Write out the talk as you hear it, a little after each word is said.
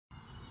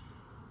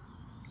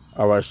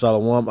All right,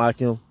 Shalom,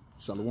 Akim.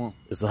 Shalom.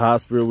 It's a high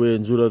spirit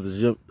with Judah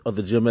of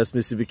the GMS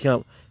Mississippi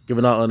camp,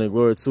 giving out honor and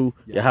glory to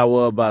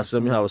Yahweh, by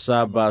Shem, Yahweh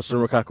Shai, by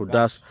Shem,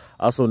 Kakodash.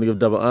 Also, want to give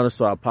double honor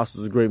to our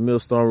apostles, of great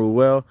millstone, rule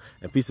well,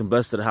 and peace and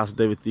blessing to the house of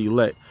David the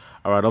elect.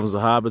 All right, I'm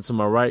Zahab, and to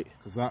my right.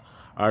 All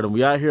right, and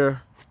we out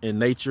here in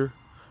nature,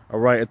 all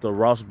right, at the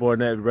Ross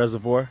Barnett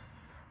Reservoir,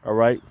 all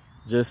right,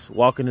 just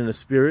walking in the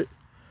spirit,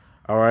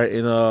 all right,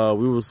 and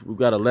we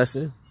got a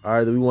lesson, all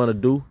right, that we want to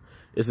do.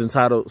 It's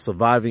entitled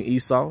Surviving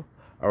Esau.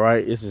 All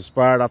right, it's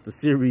inspired off the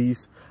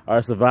series,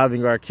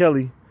 Surviving R.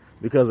 Kelly,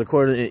 because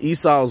according to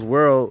Esau's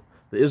world,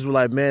 the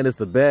Israelite man is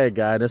the bad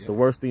guy, and that's the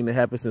worst thing that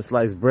happens since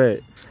sliced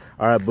bread.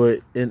 All right,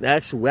 but in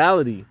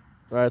actuality,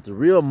 all right, the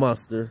real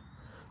monster,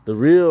 the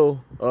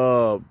real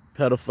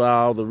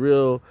pedophile, the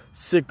real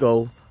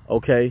sicko,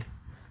 okay,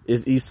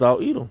 is Esau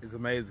Edom. It's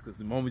amazing because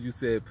the moment you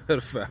said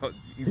pedophile,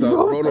 Esau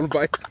rode on the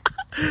bike.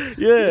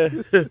 Yeah,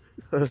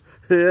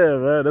 yeah,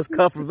 man, that's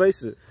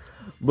confirmation.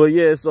 But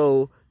yeah,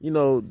 so, you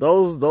know,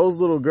 those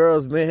little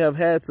girls may have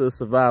had to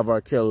survive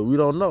R. Kelly. We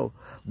don't know.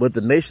 But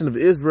the nation of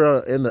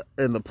Israel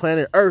and the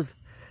planet Earth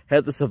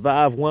had to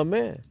survive one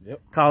man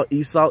called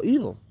Esau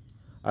Edom. All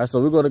right,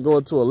 so we're going to go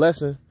into a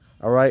lesson,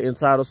 all right,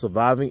 entitled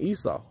Surviving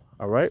Esau.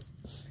 All right.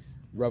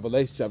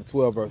 Revelation chapter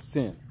 12, verse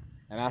 10.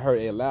 And I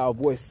heard a loud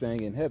voice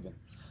saying in heaven,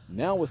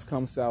 now is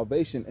come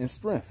salvation and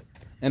strength,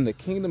 and the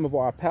kingdom of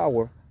our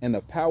power, and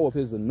the power of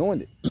his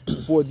anointed.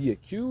 For the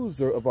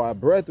accuser of our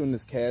brethren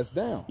is cast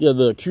down. Yeah,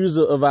 the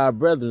accuser of our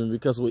brethren,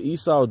 because what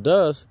Esau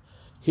does,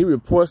 he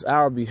reports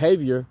our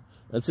behavior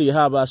until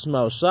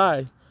Yahweh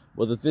Shai.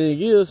 But the thing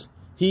is,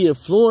 he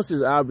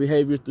influences our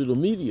behavior through the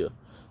media,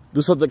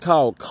 through something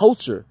called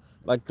culture.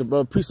 Like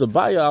the priest of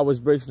Baya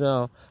always breaks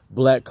down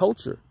black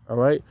culture, all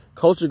right?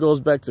 Culture goes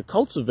back to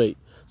cultivate,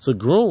 to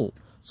groom.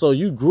 So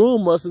you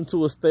groom us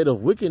into a state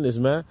of wickedness,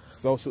 man.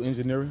 Social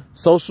engineering.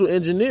 Social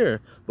engineering.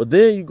 But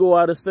then you go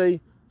out and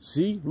say,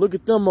 see, look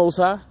at them, Most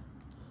High.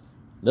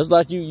 That's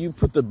like you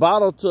put the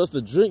bottle to us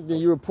to drink, then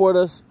you report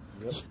us.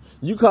 Yep.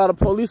 You call the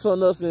police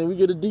on us and we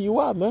get a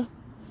DUI, man.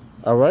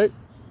 All right.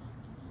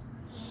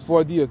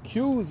 For the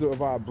accuser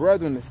of our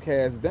brethren is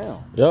cast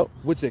down. Yep.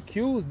 Which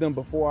accused them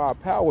before our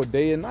power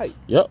day and night.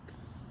 Yep.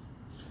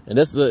 And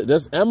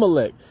that's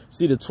Amalek.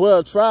 See, the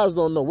 12 tribes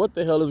don't know what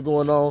the hell is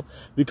going on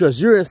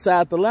because you're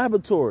inside the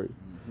laboratory.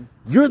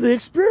 You're the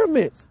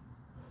experiment.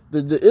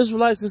 The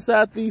Israelites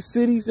inside these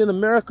cities in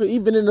America,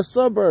 even in the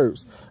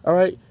suburbs, all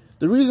right?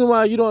 The reason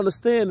why you don't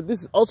understand that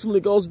this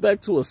ultimately goes back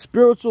to a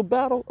spiritual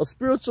battle, a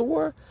spiritual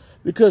war,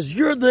 because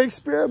you're the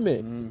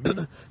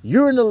experiment.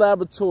 You're in the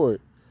laboratory.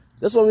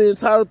 That's why we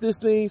entitled this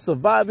thing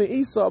Surviving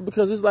Esau,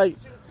 because it's like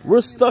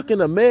we're stuck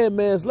in a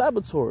madman's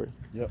laboratory.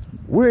 Yep.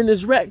 We're in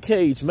this rat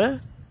cage, man.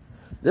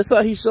 That's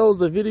how he shows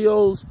the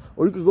videos,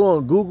 or you could go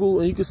on Google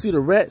and you can see the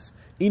rats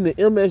eating the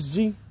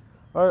MSG,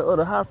 all right, or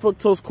the high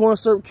fructose corn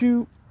syrup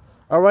cube.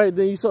 All right,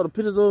 then you saw the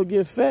pictures of them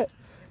getting fat.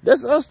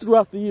 That's us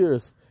throughout the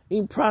years,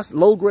 eating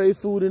low-grade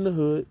food in the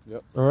hood.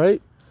 Yep. All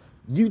right,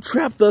 you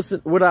trapped us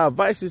with our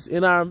vices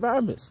in our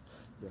environments,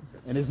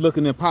 and it's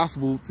looking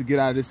impossible to get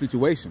out of this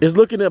situation. It's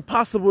looking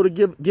impossible to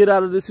get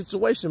out of this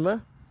situation,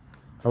 man.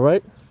 All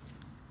right.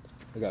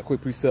 I got a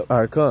quick precept.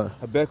 All right, come on.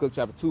 Habakkuk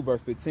chapter 2,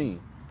 verse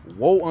 15.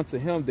 Woe unto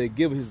him that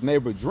giveth his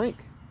neighbor drink,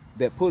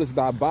 that puttest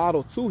thy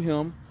bottle to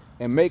him,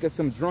 and makest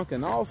him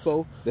drunken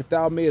also, that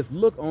thou mayest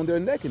look on their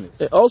nakedness.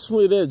 And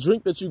ultimately, that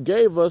drink that you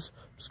gave us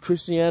was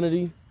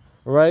Christianity,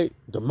 right?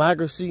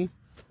 Democracy,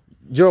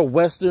 your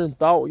Western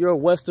thought, your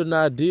Western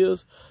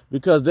ideas,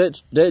 because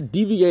that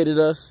deviated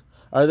us,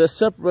 or that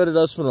separated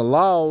us from the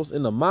laws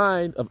in the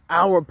mind of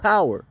our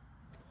power.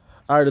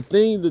 Or the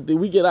thing that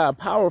we get our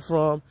power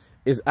from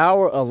is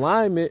our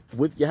alignment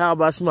with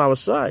Yahweh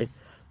Shai.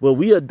 But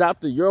we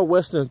adopted your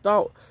Western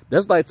thought.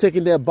 That's like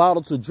taking that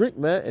bottle to drink,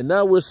 man. And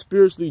now we're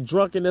spiritually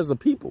drunken as a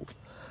people.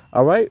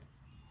 All right.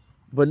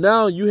 But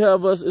now you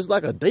have us. It's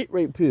like a date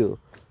rape pill.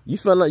 You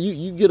feel like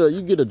you get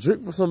a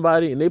drink for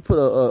somebody and they put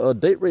a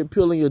date rape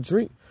pill in your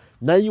drink.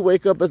 Now you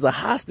wake up as a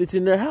hostage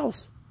in their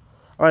house.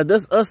 All right.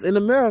 That's us in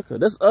America.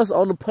 That's us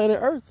on the planet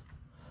Earth.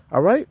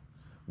 All right.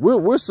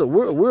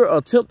 We're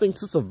attempting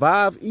to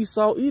survive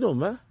Esau Edom,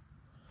 man.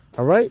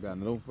 All right. Got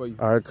another one for you.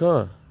 All right, come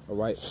on. All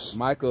right.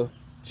 Micah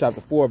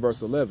chapter 4,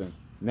 verse 11.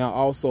 Now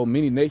also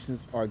many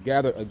nations are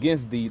gathered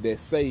against thee that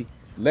say,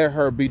 let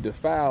her be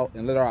defiled,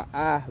 and let our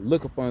eye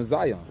look upon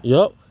Zion.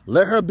 Yep.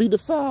 Let her be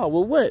defiled.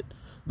 With what?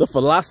 The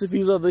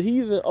philosophies of the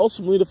heathen,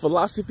 ultimately the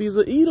philosophies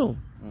of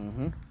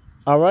Edom.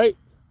 All right?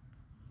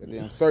 That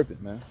damn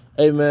serpent, man.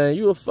 Hey, man,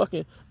 you a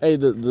fucking... Hey,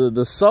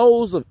 the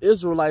souls of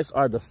Israelites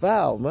are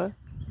defiled, man.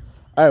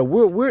 All right,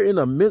 we're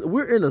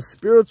in a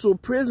spiritual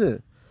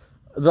prison.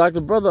 Like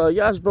the brother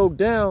Ayash broke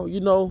down,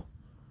 you know,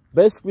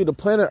 basically the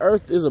planet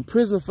Earth is a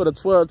prison for the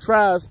 12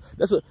 tribes.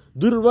 That's what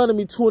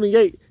Deuteronomy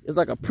 28 is,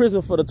 like a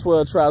prison for the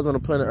 12 tribes on the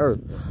planet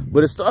Earth.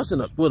 But it starts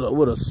with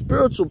a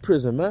spiritual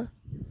prison, man.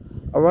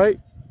 All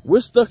right?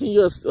 We're stuck in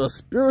a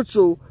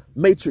spiritual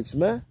matrix,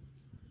 man.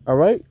 All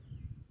right?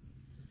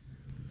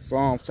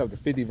 Psalms chapter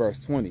 50, verse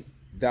 20.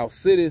 Thou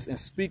sittest and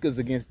speakest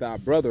against thy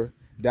brother,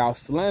 thou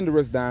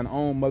slanderest thine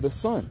own mother's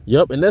son.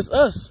 Yep, and that's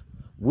us.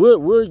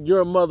 We're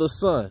your mother's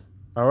son.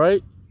 All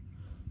right?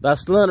 Thou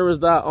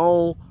slanderest thy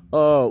own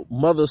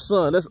mother's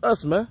son. That's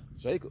us, man.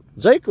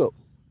 Jacob.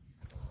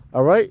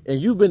 All right? And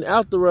you've been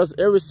after us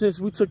ever since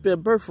we took that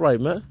birthright,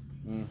 man.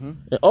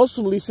 And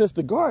ultimately since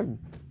the garden.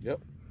 Yep.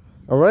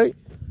 All right?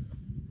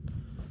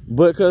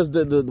 Because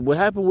what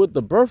happened with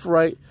the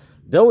birthright,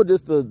 that was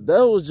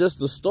just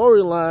the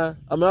storyline.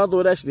 I mean, although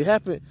it actually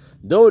happened,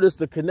 that was just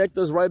to connect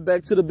us right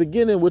back to the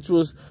beginning, which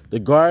was the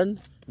garden,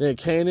 then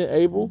Cain and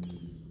Abel,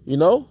 you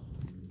know?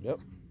 Yep.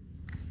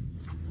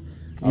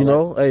 You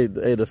know,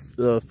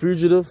 the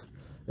fugitive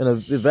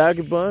and the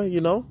vagabond,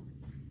 you know?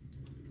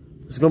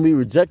 It's going to be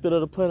rejected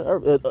of the planet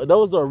Earth. That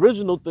was the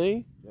original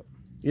thing,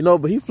 you know,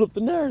 but he flipped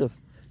the narrative.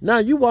 Now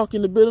you walk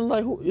in the building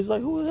like, who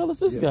the hell is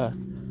this guy?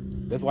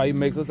 That's why he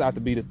makes us out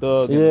to be the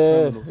thug and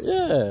the criminals.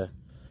 Yeah.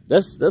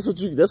 That's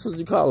what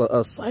you call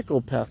a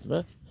psychopath,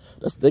 man.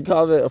 They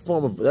call that a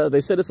form of,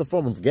 they said it's a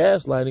form of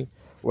gaslighting,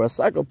 where a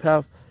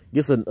psychopath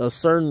gets a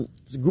certain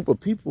group of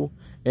people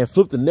and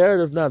flip the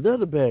narrative. Now they're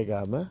the bad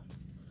guy, man.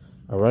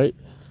 All right.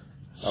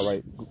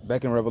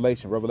 Back in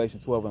Revelation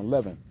 12 and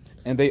 11.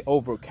 And they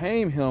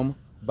overcame him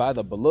by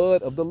the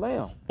blood of the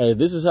Lamb. Hey,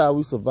 this is how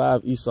we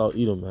survive Esau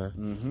Edom,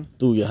 man.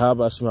 Through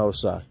Yahweh Shema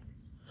Shai.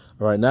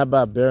 All right, not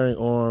by bearing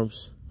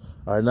arms.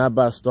 All right, not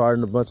by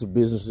starting a bunch of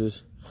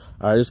businesses.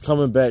 All right, it's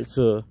coming back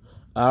to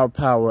our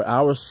power,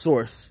 our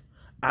source,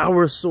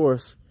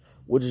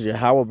 which is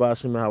Yahweh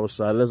Shema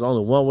Shai. There's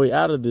only one way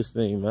out of this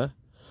thing, man.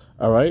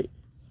 All right.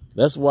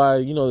 That's why,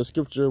 you know, the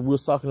scripture we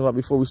was talking about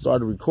before we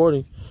started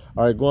recording.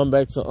 All right, going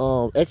back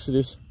to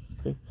Exodus,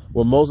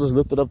 where Moses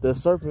lifted up that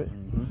serpent.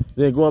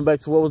 Then going back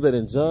to what was that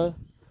in John?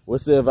 What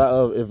said,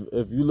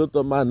 if you lift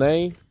up my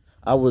name,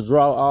 I will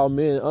draw all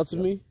men unto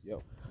me.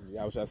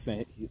 I was just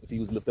saying, if he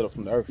was lifted up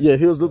from the earth. Yeah,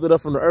 he was lifted up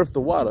from the earth to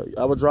water.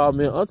 I would draw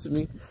men unto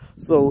me.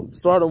 So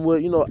starting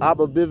with, you know,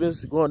 Abba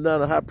Bivens, going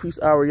down to High Priest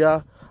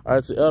Ariah, all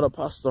right, to Elder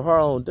Apostle Har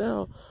on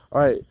down.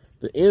 All right,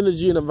 the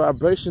energy and the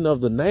vibration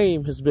of the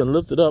name has been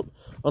lifted up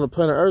on the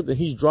planet Earth, and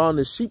he's drawing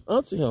his sheep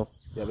unto him.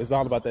 Yeah, it's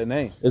all about that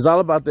name. It's all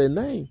about that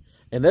name.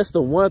 And that's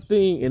the one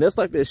thing, and that's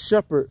like that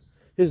shepherd.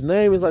 His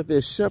name is like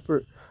that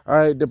shepherd, all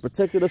right, that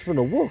protected us from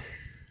the wolf.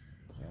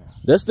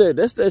 That's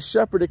that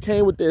shepherd that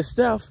came with that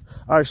staff,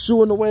 all right,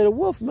 shooing away the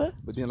wolf, man.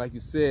 But then, like you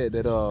said,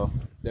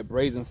 that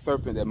brazen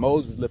serpent that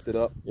Moses lifted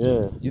up,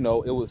 you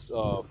know, it was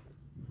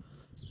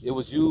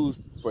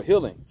used for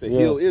healing, to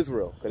heal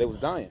Israel, because they was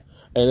dying.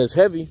 And it's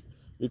heavy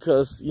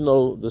because, you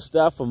know, the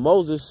staff of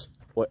Moses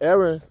or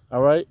Aaron,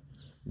 all right,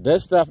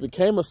 that staff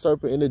became a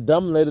serpent and it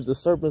dominated the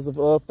serpents of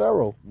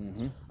Pharaoh.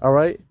 All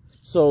right,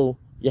 so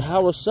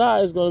Yahweh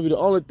Shai is going to be the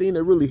only thing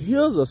that really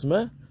heals us,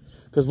 man.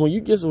 Because when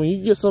you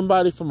get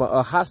somebody from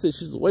a hostage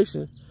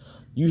situation,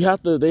 they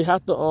have to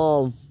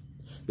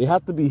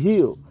be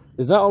healed.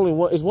 It's not only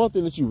one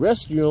thing that you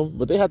rescue them,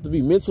 but they have to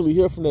be mentally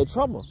healed from that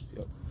trauma.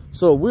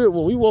 So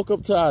when we woke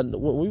up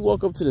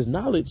to this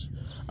knowledge,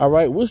 all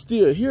right, we're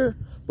still here,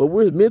 but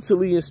we're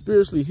mentally and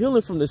spiritually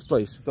healing from this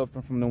place.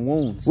 Suffering from the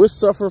wounds. We're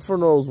suffering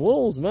from those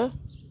wounds, man.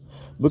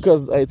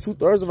 Because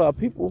 2/3 of our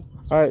people,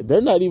 all right,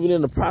 they're not even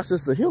in the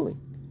process of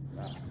healing.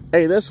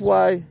 Hey, that's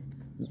why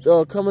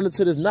coming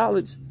into this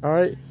knowledge, all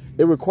right,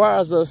 it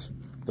requires us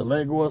to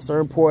let go of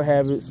certain poor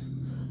habits.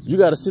 You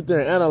got to sit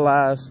there and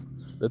analyze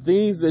the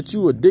things that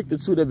you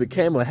addicted to that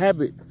became a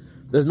habit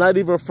that's not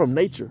even from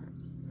nature.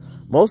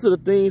 Most of the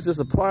things that's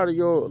a part of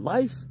your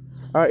life,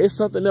 all right, it's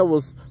something that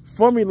was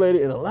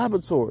formulated in a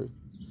laboratory.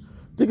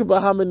 Think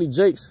about how many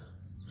Jakes,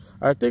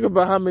 all right, think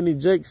about how many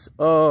Jakes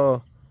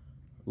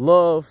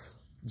love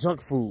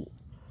junk food.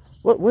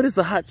 What is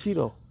a hot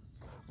Cheeto?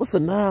 What's a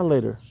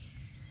annihilator?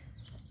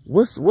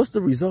 What's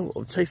the result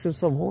of chasing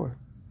some whore?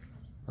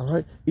 All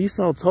right,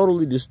 Esau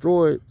totally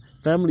destroyed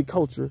family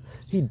culture.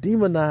 He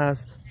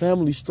demonized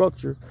family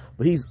structure,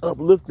 but he's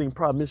uplifting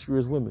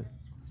promiscuous women.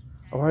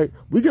 All right,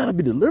 we got to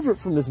be delivered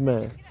from this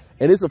man.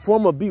 And it's a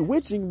form of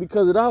bewitching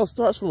because it all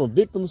starts from a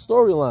victim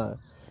storyline.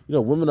 You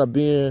know, women are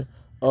being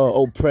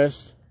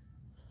oppressed,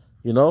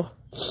 you know.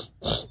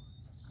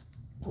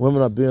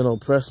 Women are being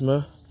oppressed,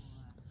 man.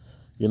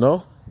 You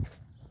know?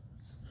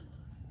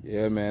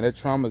 Yeah, man, that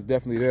trauma is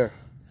definitely there.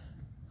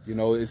 You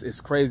know,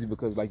 it's crazy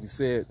because, like you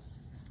said,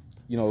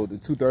 you know, the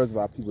 2/3 of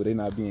our people, they're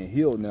not being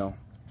healed now.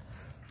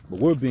 But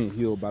we're being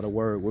healed by the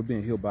word. We're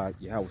being healed by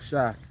Yahweh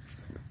Shai.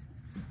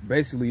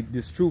 Basically,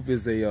 this truth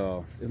is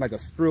it's like a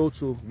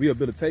spiritual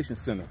rehabilitation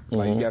center.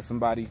 Like you got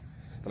somebody,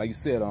 like you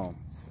said, you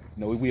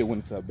know, we had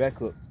went into a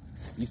backup.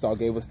 Esau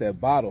gave us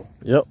that bottle.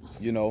 Yep.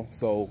 You know,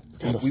 so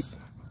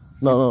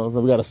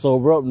so we got to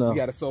sober up now. We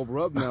got to sober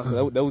up now.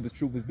 So that what the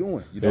truth is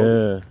doing. You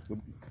know,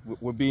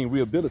 we're being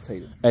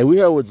rehabilitated. Hey, we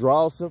have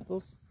withdrawal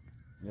symptoms.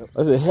 Yep.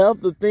 I said, half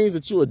the things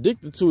that you're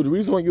addicted to, the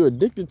reason why you're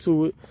addicted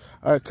to it,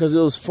 all right, because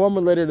it was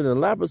formulated in a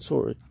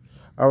laboratory.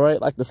 All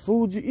right, like the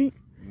food you eat.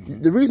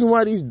 The reason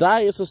why these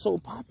diets are so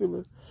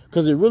popular,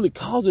 because it really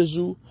causes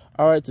you,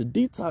 all right, to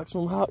detox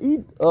from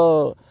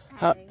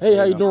hey,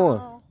 how you doing?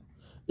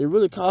 It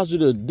really causes you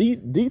to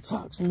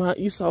detox from how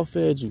Esau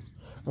fed you,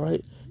 all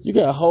right? You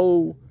got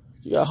whole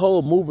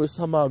movements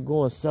talking about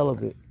going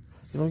celibate.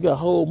 You know, you got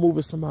whole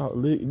movements talking about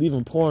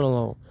leaving porn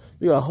alone.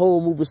 You got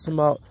whole movements talking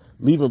about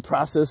leaving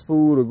processed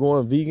food or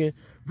going vegan.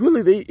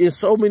 Really, they, in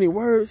so many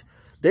words,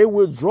 they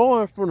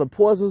withdrawing from the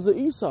poisons of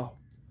Esau.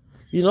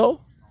 You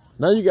know?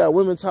 Now you got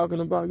women talking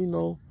about, you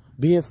know,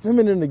 being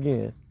feminine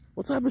again.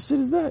 What type of shit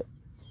is that?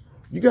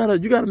 You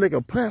gotta make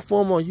a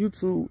platform on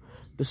YouTube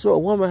to show a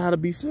woman how to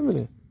be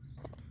feminine.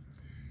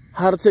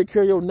 How to take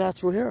care of your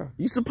natural hair.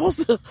 You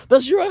supposed to,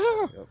 that's your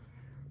hair. Yep.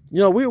 You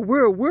know, we're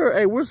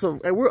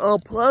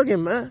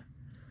unplugging, man.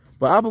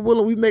 But I've been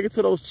willing we make it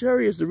to those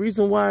chariots. The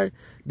reason why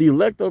the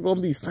elect are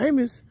gonna be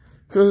famous,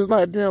 because it's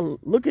like, damn,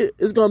 look at,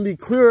 it's gonna be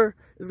clear,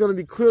 it's gonna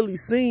be clearly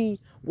seen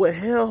what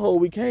hellhole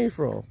we came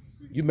from.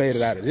 You made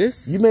it out of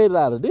this? You made it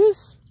out of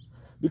this?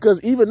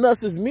 Because even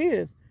us as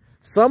men,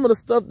 some of the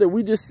stuff that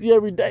we just see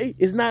every day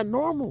is not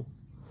normal.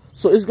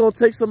 So it's gonna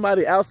take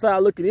somebody outside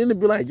looking in and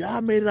be like,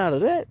 y'all made it out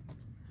of that.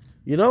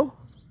 You know?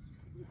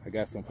 I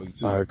got something for you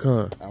too. All right, come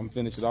on. I'm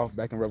finishing it off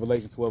back in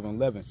Revelation 12 and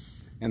 11.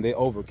 And they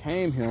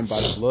overcame him by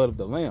the blood of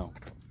the Lamb.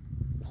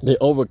 They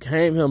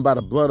overcame him by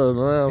the blood of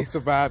the Lamb. They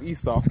survived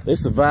Esau. They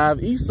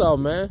survived Esau,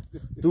 man.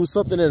 Through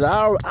something that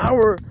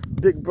our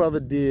big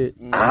brother did.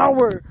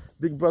 Our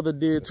big brother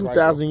did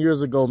 2,000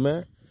 years ago,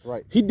 man. That's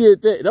right. He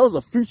did that. That was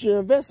a future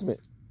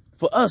investment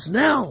for us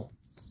now.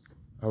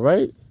 All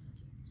right?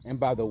 And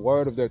by the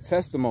word of their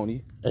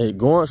testimony. And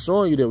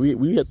showing you that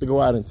we have to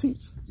go out and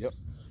teach. Yep.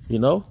 You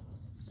know?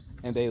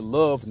 And they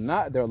loved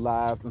not their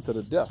lives unto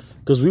the death.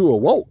 Because we were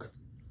woke.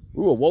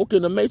 We were woke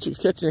in the matrix,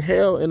 catching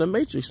hell in the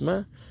matrix,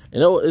 man.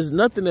 And there's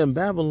nothing in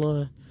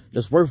Babylon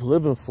that's worth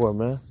living for,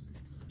 man.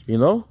 You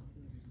know?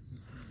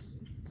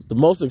 The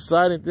most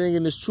exciting thing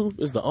in this truth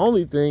is the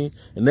only thing,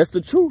 and that's the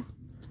truth.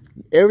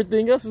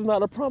 Everything else is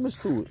not a promise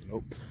to it.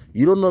 Nope.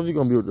 You don't know if you're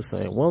going to be with the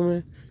same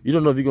woman. You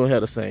don't know if you're going to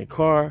have the same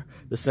car,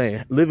 the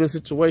same living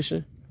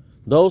situation.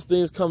 Those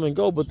things come and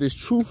go, but this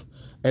truth,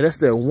 and that's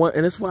that one,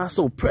 and that's why it's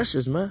so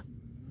precious, man.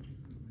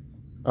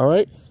 All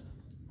right?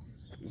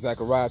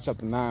 Zechariah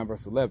chapter 9,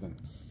 verse 11.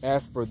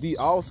 As for thee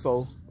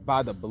also,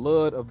 by the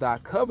blood of thy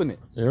covenant,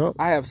 yep,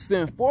 I have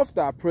sent forth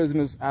thy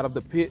prisoners out of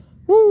the pit,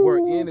 woo,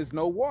 wherein is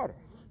no water.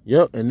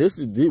 Yep, and this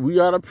is, we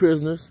are the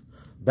prisoners.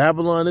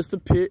 Babylon is the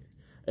pit.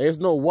 There's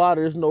no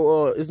water.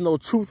 There's no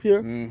truth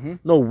here.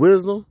 No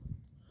wisdom.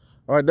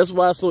 All right, that's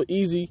why it's so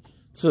easy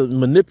to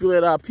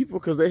manipulate our people,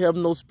 because they have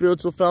no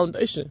spiritual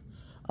foundation.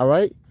 All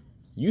right,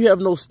 you have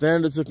no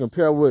standard to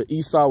compare what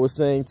Esau was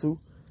saying to.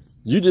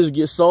 You just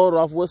get sold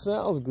off what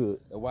sounds good.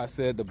 That's why I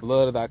said the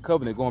blood of thy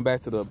covenant, going back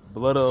to the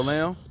blood of the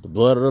Lamb. The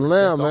blood of the Lamb,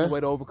 that's the man. only way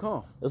to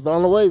overcome. That's the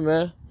only way,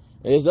 man.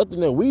 And it's nothing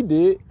that we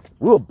did.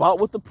 We were bought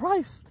with the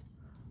price.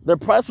 The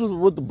price was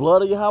with the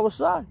blood of Yahweh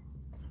Shai.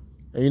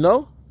 And you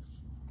know,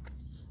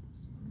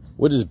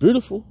 which is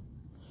beautiful.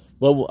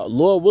 But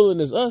Lord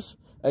willing is us.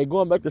 Hey,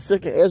 going back to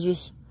 2nd Ezra,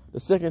 the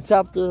 2nd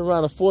chapter,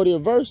 around the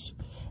 40th verse.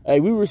 Hey,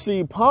 we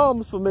received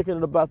palms for making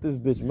it about this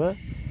bitch, man.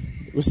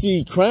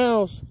 Received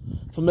crowns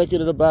for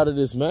making it about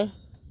this, man.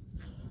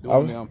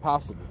 Doing the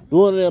impossible.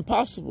 Doing the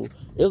impossible.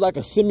 It's like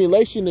a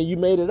simulation and you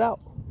made it out.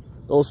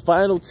 Those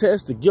final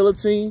tests, the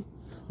guillotine,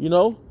 you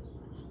know.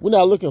 We're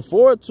not looking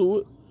forward to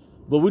it,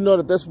 but we know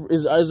that that's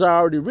is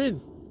already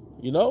written,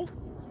 you know.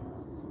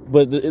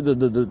 But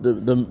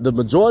the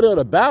majority of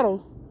the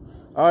battle,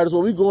 all right, is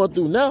what we're going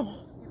through now.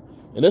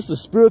 And that's the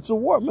spiritual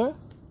war, man.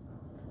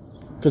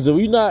 Because if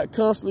we're not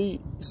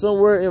constantly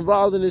somewhere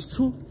involved in this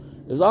truth,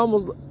 it's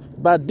almost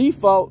by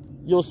default,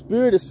 your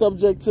spirit is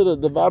subject to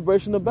the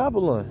vibration of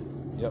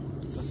Babylon. Yep.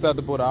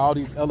 Susceptible to all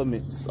these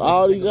elements.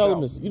 All these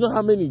elements. You know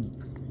how many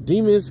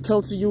demons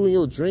come to you in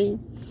your dream,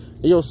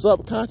 in your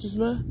subconscious,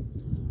 man?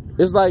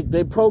 It's like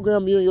they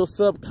program you in your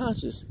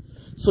subconscious.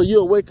 So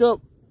you'll wake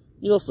up,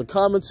 you know,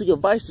 succumbing to your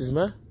vices,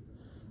 man.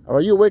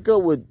 Or you'll wake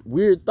up with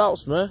weird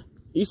thoughts, man.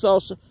 Esau,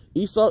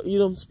 you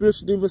know,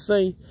 spiritual demons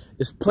saying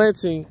is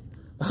planting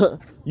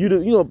you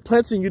to, you know,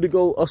 planting you to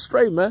go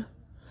astray, man.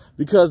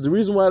 Because the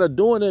reason why they're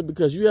doing it,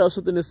 because you have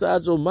something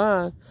inside your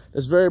mind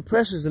that's very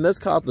precious, and that's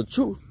called the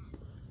truth.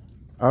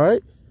 All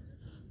right?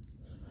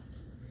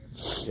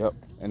 Yep.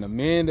 And the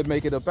men that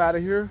make it up out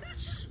of here,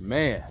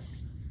 man.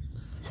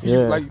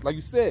 Yeah. like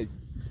you said,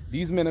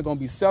 these men are going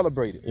to be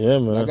celebrated. Yeah,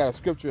 man. I got a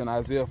scripture in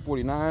Isaiah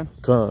 49.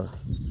 Come on.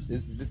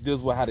 This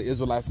deals with how the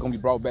Israelites are going to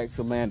be brought back to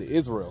the land of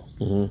Israel.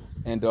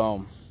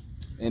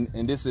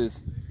 And this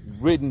is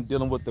written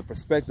dealing with the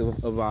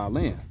perspective of our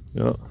land.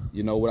 Yep.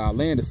 You know what our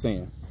land is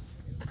saying.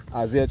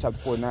 Isaiah chapter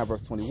 49,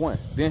 verse 21.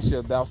 Then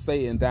shalt thou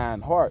say in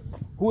thine heart,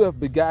 who hath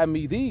begotten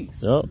me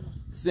these? Yep.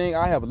 Saying,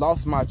 I have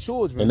lost my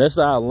children. And that's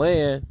our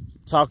land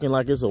talking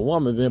like it's a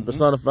woman, being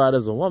personified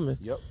as a woman.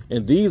 Yep.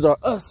 And these are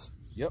us.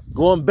 Yep.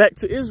 Going back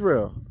to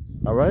Israel.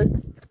 All right?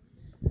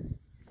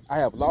 I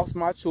have lost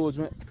my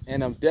children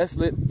and am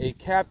desolate, a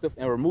captive,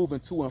 and removing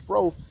to and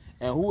fro.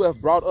 And who have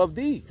brought up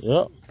these?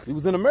 Yep. It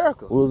was in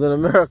America. It was in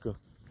America.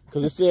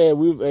 Because it said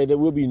that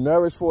we'll be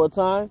nourished for a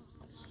time.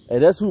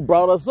 And that's who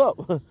brought us up.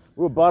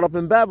 We were brought up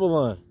in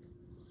Babylon.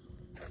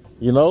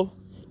 You know?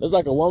 It's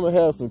like a woman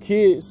has some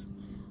kids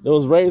They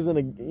was raised in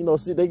the, you know,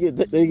 see, they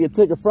get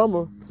taken from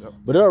her,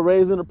 but they were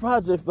raised in the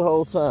projects the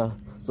whole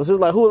time. So she's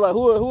like,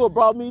 who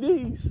brought me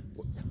these?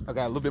 I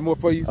got a little bit more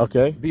for you.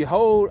 Okay.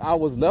 Behold, I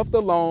was left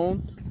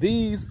alone.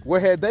 These, where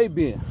had they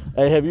been?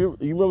 Hey, you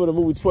remember the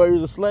movie 12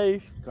 Years a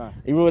Slave? Okay.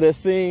 You remember that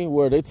scene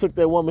where they took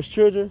that woman's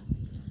children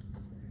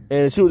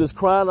and she was just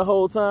crying the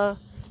whole time?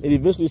 And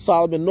eventually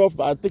Solomon North,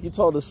 I think he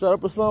told her to shut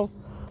up or something.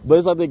 But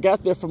it's like they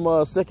got there from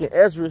 2nd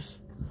Esdras,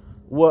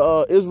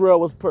 where Israel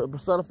was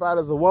personified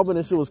as a woman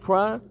and she was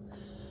crying.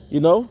 You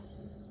know?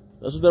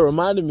 That's what that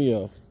reminded me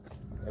of.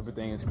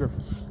 Everything in scripture.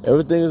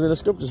 Everything is in the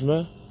scriptures,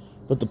 man.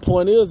 But the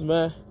point is,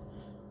 man,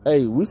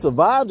 hey, we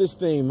survived this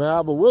thing, man,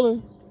 I be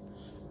willing.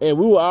 And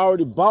we were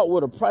already bought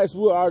with a price.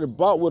 We were already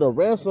bought with a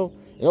ransom.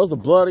 And it was the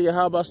blood of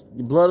Yahweh,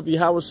 the blood of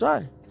Yahweh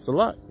Shai. It's a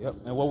lot. Yep.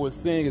 And what we're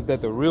seeing is that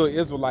the real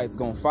Israelites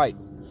gonna fight.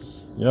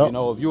 Yep. You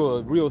know, if you're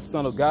a real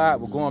son of God,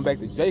 we're going back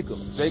to Jacob.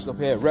 Jacob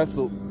had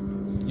wrestled,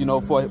 you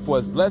know, for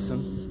his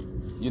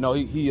blessing. You know,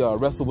 he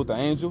wrestled with the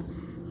angel.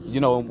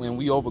 You know, when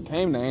we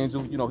overcame the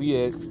angel, you know, he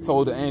had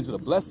told the angel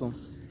to bless him.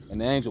 And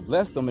the angel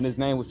blessed him, and his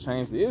name was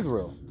changed to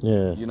Israel.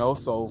 Yeah. You know,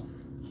 so,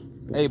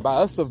 hey, by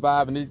us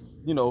surviving this,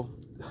 you know,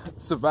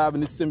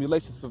 surviving this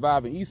simulation,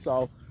 surviving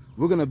Esau,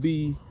 we're going to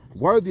be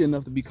worthy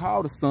enough to be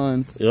called the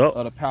sons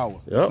of the power.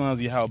 The sons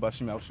of Yahweh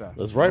Bashim Shai.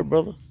 That's right,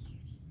 brother.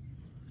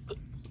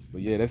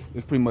 But yeah, that's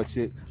pretty much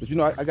it. But you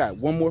know, I got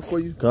one more for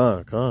you.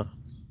 Come on.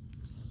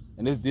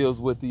 And this deals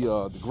with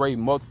the great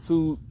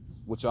multitude,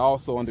 which are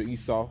also under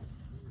Esau.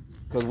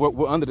 Because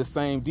we're under the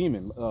same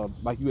demon.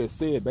 Like you had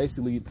said,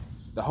 basically,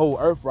 the whole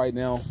earth right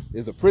now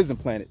is a prison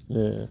planet.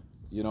 Yeah.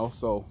 You know,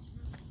 so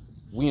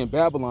we in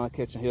Babylon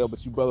catching hell,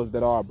 but you brothers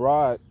that are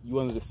abroad, you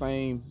under the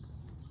same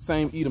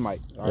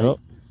Edomite. All right. Yep.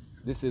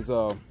 This is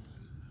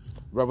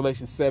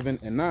Revelation 7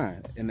 and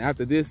 9. And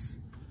after this,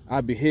 I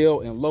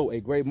beheld, and lo,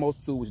 a great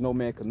multitude which no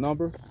man could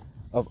number,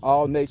 of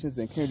all nations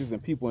and kindreds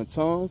and people and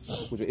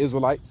tongues, which are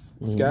Israelites,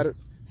 scattered,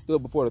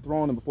 stood before the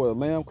throne and before the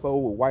Lamb,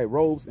 clothed with white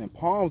robes and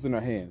palms in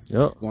their hands.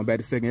 Yep. Going back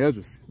to 2nd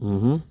Esdras.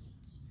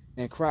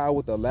 And cried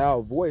with a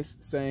loud voice,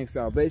 saying,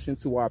 salvation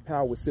to our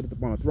power which sitteth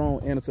upon the throne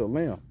and unto the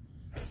Lamb.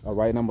 All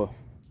right, I'm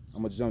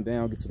gonna jump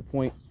down, get to the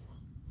point.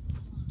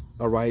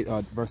 All right,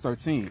 verse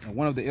 13. And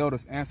one of the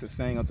elders answered,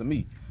 saying unto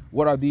me,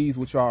 what are these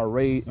which are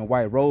arrayed in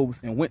white robes,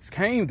 and whence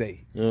came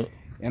they?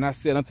 And I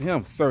said unto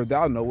him, sir,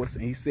 thou knowest.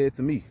 And he said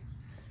to me,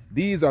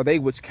 these are they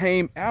which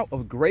came out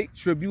of great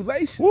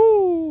tribulation.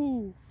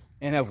 Woo!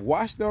 And have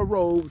washed their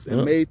robes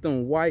and made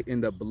them white in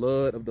the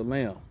blood of the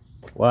Lamb.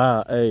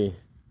 Wow, hey,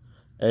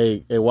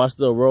 washed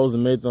their robes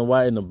and made them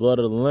white in the blood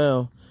of the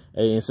Lamb.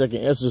 Hey, in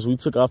 2nd Esdras, we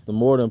took off the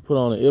mortal and put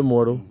on the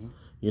immortal.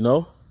 You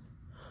know,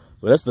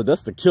 but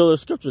that's the killer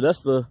scripture.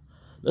 That's the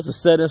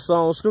set in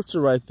stone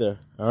scripture right there.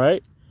 All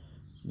right,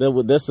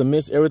 that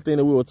cements everything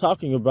that we were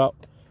talking about.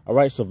 All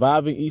right,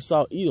 surviving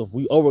Esau, Edom.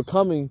 We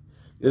overcoming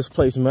this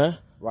place, man.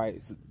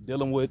 Right, so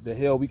dealing with the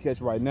hell we catch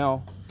right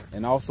now,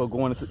 and also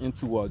going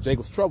into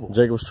Jacob's trouble.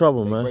 Jacob's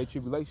trouble, man. Great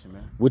tribulation,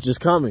 man. Which is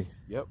coming.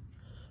 Yep.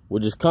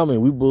 Which is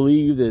coming. We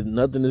believe that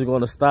nothing is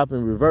going to stop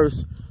and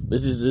reverse.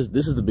 This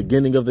is the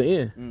beginning of the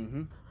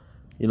end.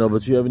 You know,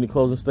 but you have any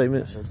closing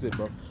statements? That's it,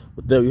 bro.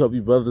 With that, we hope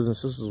you brothers and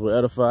sisters were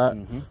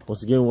edified.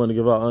 Once again, we want to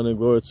give our honor and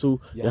glory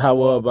to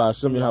Yahweh by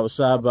Hashem, Yahweh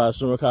Shai by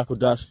Hashem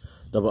Kakodash.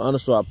 Double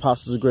underscore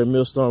apostles, a great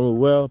millstone, rule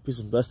well. Peace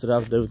and blessed to the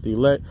house of David the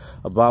elect.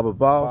 Abba,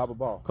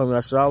 Come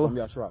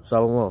Yashalom.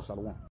 Shalom.